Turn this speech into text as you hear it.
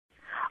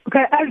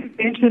Okay, as you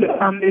mentioned,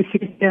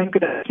 and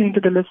good afternoon to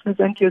the listeners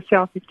and to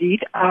yourself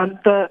indeed.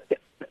 The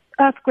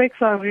earthquakes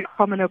are a very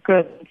common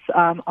occurrence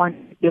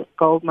on the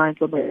gold mines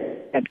on the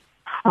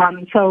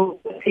land. So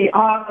there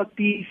are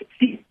these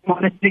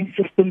monitoring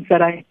systems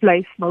that are in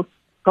place. Most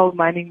gold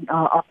mining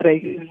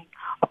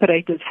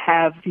operators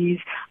have these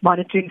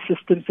monitoring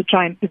systems to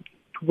try and predict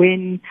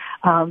when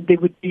there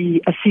would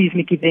be a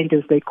seismic event,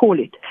 as they call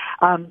it.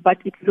 But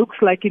it looks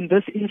like in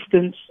this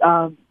instance,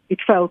 it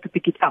failed to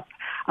pick it up.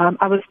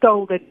 I was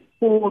told that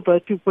before the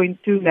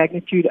 2.2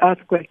 magnitude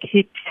earthquake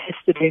hit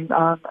yesterday,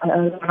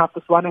 half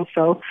past one or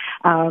so,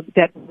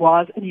 that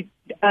was an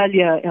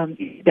earlier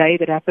day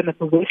that happened at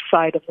the west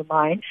side of the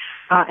mine,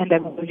 and they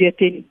were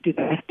attending to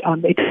that.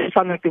 It doesn't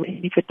sound like there were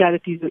any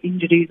fatalities or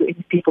injuries or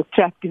any people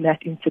trapped in that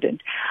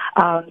incident.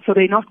 So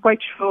they're not quite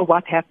sure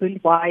what happened,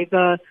 why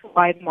the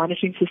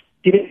monitoring system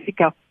didn't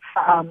pick up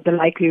the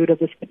likelihood of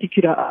this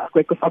particular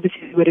earthquake, because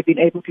obviously we would have been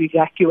able to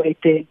evacuate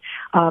there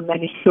and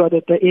ensure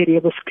that the area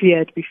was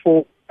cleared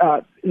before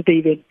the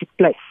event took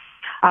place.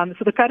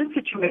 So the current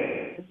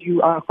situation,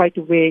 you are quite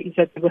aware, is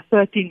that there were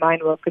 13 mine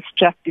workers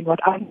trapped in what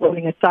I'm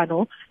calling a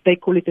tunnel. They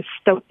call it a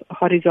stope, a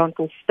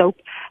horizontal stope,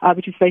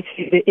 which is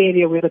basically the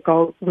area where the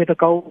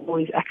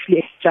gold is actually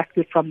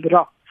extracted from the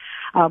rock.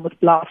 With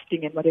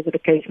blasting and whatever the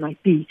case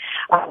might be.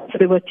 So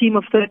there were a team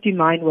of 30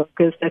 mine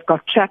workers that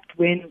got trapped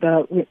when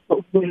the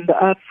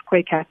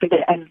earthquake happened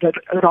and the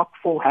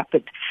rockfall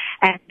happened.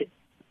 And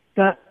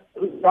the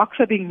rocks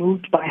are being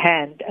moved by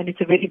hand, and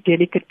it's a very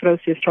delicate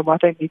process from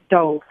what I'm being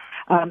told,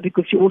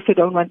 because you also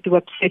don't want to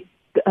upset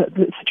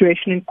the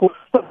situation in cause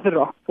of the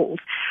rockfalls.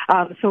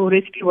 So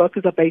rescue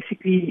workers are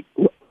basically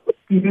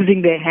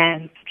using their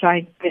hands to try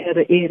and clear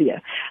the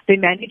area. They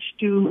managed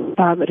to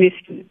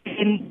rescue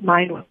 10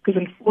 mine workers.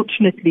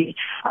 Unfortunately,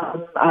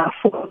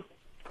 4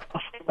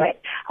 passed away.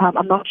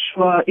 I'm not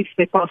sure if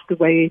they passed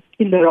away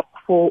in the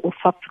rockfall or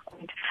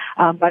subsequent,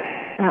 but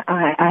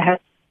I have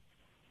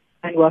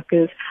mine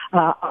workers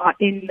are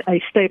in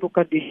a stable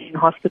condition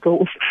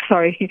hospital.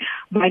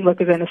 Mine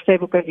workers are in a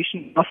stable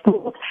condition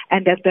hospital,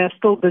 and that they're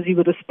still busy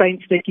with the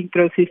painstaking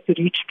process to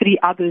reach 3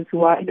 others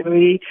who are in a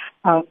very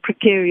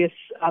precarious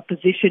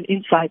position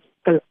inside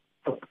the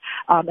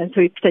and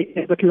so it's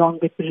taking a bit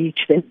longer to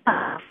reach them.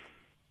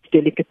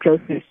 Delicate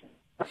process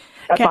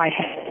by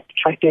hand to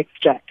try to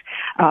extract.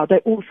 They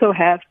also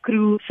have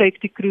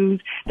safety crews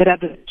that are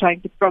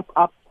trying to prop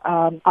up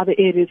other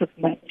areas of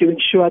the mine to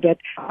ensure that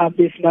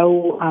there's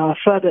no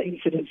further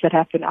incidents that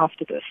happen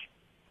after this.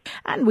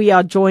 And we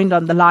are joined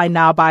on the line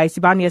now by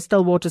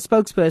Sibanye-Stillwater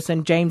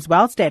spokesperson James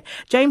Wellstead.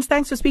 James,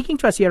 thanks for speaking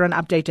to us here on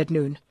Update at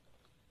Noon.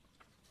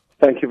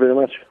 Thank you very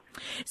much.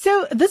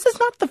 So this is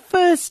not the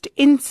first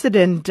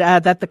incident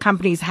that the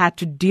companies had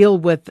to deal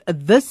with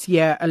this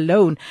year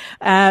alone.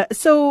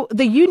 So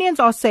the unions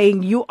are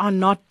saying you are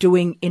not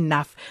doing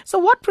enough. So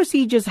what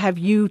procedures have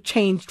you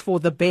changed for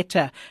the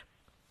better?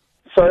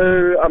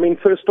 So,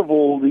 first of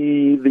all,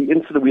 the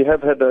incident, we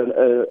have had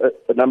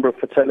a number of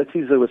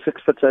fatalities. There were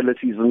 6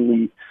 fatalities in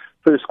the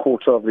first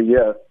quarter of the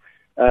year,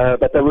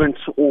 but they weren't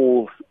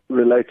all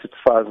related to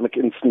seismic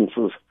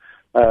instances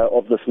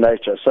of this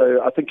nature.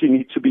 So I think you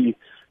need to be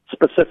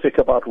specific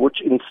about which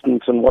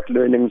instance and what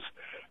learnings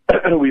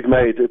we've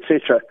made,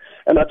 etc.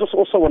 And I just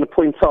also want to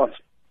point out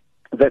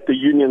that the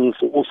unions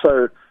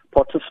also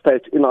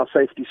participate in our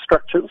safety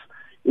structures.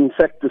 In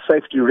fact, the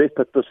safety rep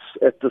at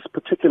this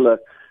particular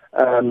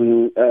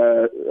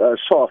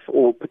shaft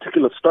or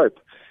particular stope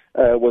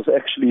was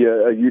actually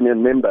a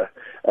union member.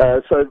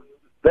 So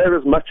they're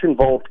as much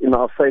involved in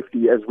our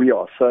safety as we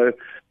are. So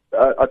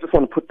I just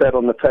want to put that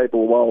on the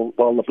table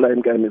while the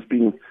blame game is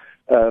being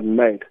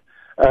made.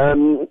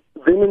 Then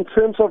in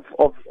terms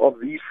of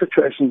these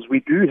situations, we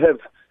do have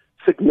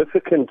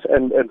significant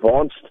and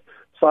advanced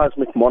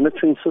seismic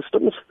monitoring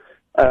systems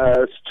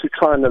to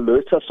try and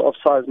alert us of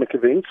seismic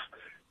events.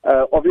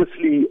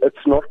 Obviously,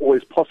 it's not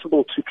always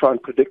possible to try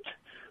and predict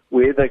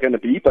where they're going to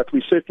be, but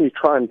we certainly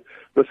try and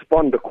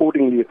respond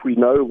accordingly if we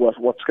know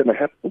what's going to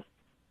happen.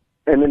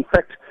 And in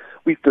fact,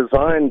 we've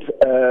designed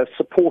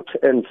support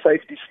and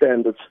safety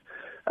standards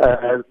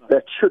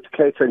that should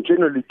cater and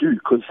generally do,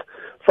 because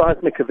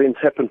seismic events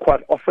happen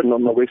quite often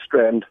on the West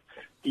Rand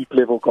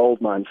deep-level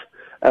gold mines.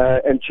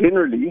 And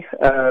generally,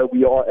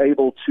 we are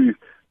able to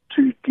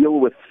deal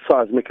with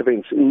seismic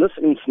events. In this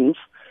instance,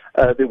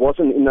 there was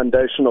an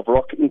inundation of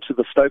rock into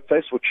the stope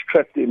face, which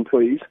trapped the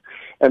employees.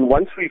 And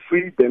once we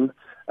freed them,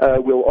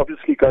 we'll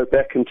obviously go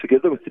back and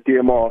together with the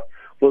DMR,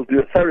 we'll do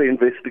a thorough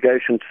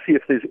investigation to see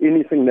if there's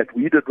anything that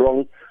we did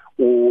wrong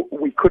or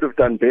we could have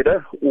done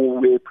better or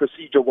where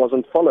procedure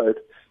wasn't followed.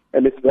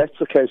 And if that's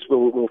the case,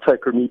 we'll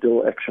take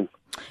remedial action.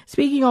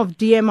 Speaking of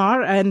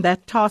DMR and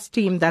that task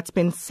team that's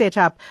been set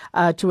up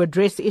to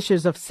address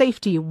issues of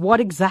safety, what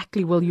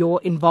exactly will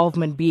your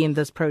involvement be in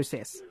this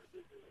process?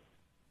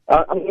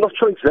 I'm not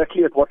sure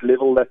exactly at what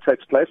level that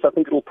takes place. I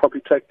think it'll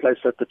probably take place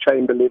at the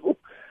chamber level,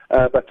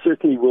 but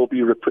certainly will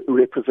be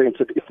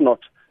represented, if not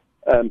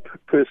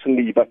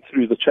personally, but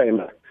through the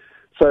chamber.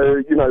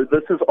 So,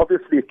 this is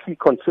obviously a key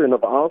concern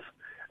of ours.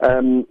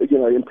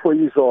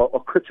 Employees are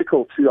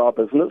critical to our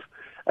business,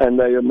 and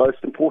they are a most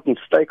important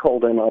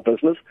stakeholder in our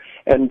business.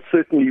 And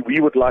certainly we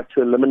would like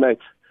to eliminate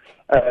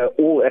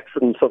all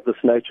accidents of this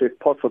nature if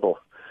possible.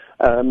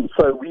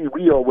 So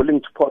we are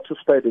willing to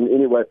participate in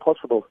any way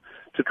possible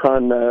to try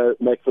and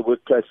make the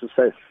workplace as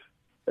safe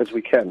as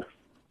we can.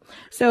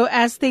 So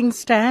as things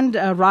stand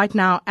right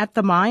now at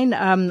the mine,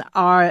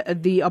 are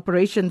the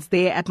operations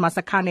there at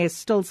Masakhane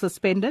still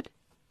suspended?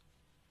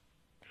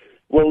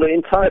 Well, the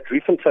entire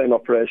Driefontein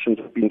operations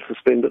have been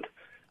suspended.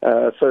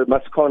 So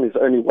Masakhane is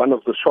only one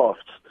of the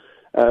shafts.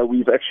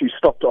 We've actually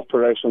stopped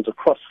operations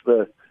across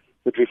the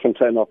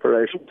Driefontein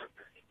operations.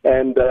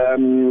 And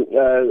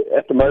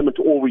at the moment,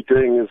 all we're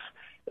doing is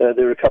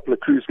there are a couple of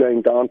crews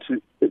going down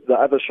to the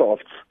other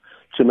shafts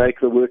to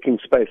make the working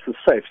spaces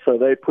safe. So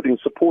they're putting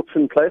supports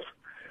in place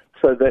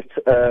so that,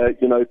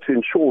 to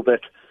ensure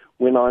that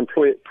when our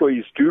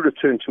employees do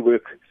return to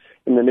work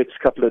in the next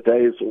couple of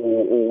days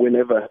or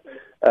whenever,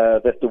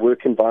 that the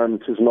work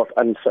environment is not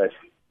unsafe.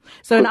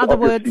 So in other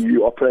words,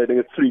 you're operating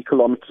at 3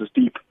 kilometers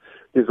deep.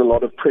 There's a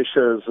lot of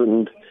pressures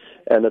and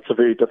it's a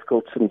very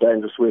difficult and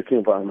dangerous working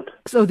environment.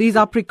 So these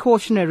are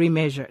precautionary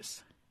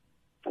measures?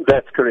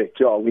 That's correct,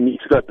 yeah. We need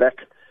to go back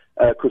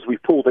because we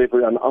pulled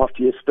everyone out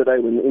yesterday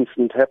when the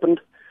incident happened.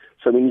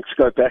 So we need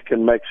to go back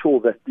and make sure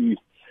that the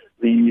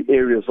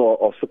areas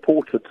are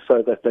supported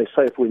so that they're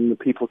safe when the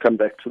people come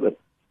back to them.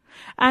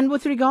 And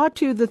with regard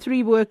to the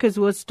 3 workers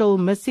who are still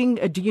missing,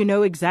 do you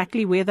know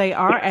exactly where they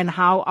are and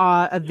how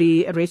are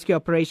the rescue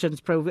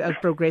operations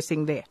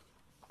progressing there?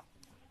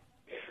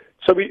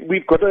 So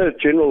we've got a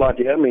general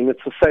idea. I mean, it's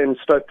the same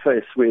stope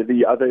face where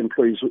the other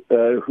employees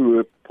who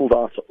were pulled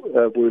out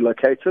were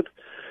located.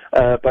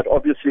 But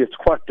obviously it's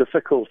quite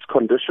difficult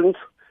conditions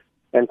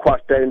and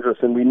quite dangerous,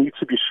 and we need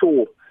to be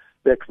sure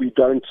that we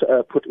don't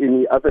put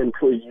any other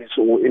employees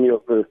or any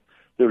of the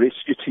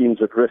rescue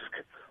teams at risk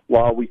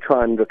while we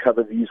try and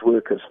recover these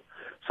workers.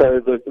 So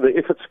the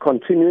effort's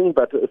continuing,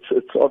 but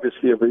it's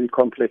obviously a very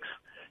complex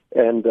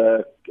and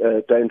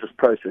dangerous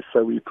process,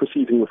 so we're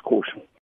proceeding with caution.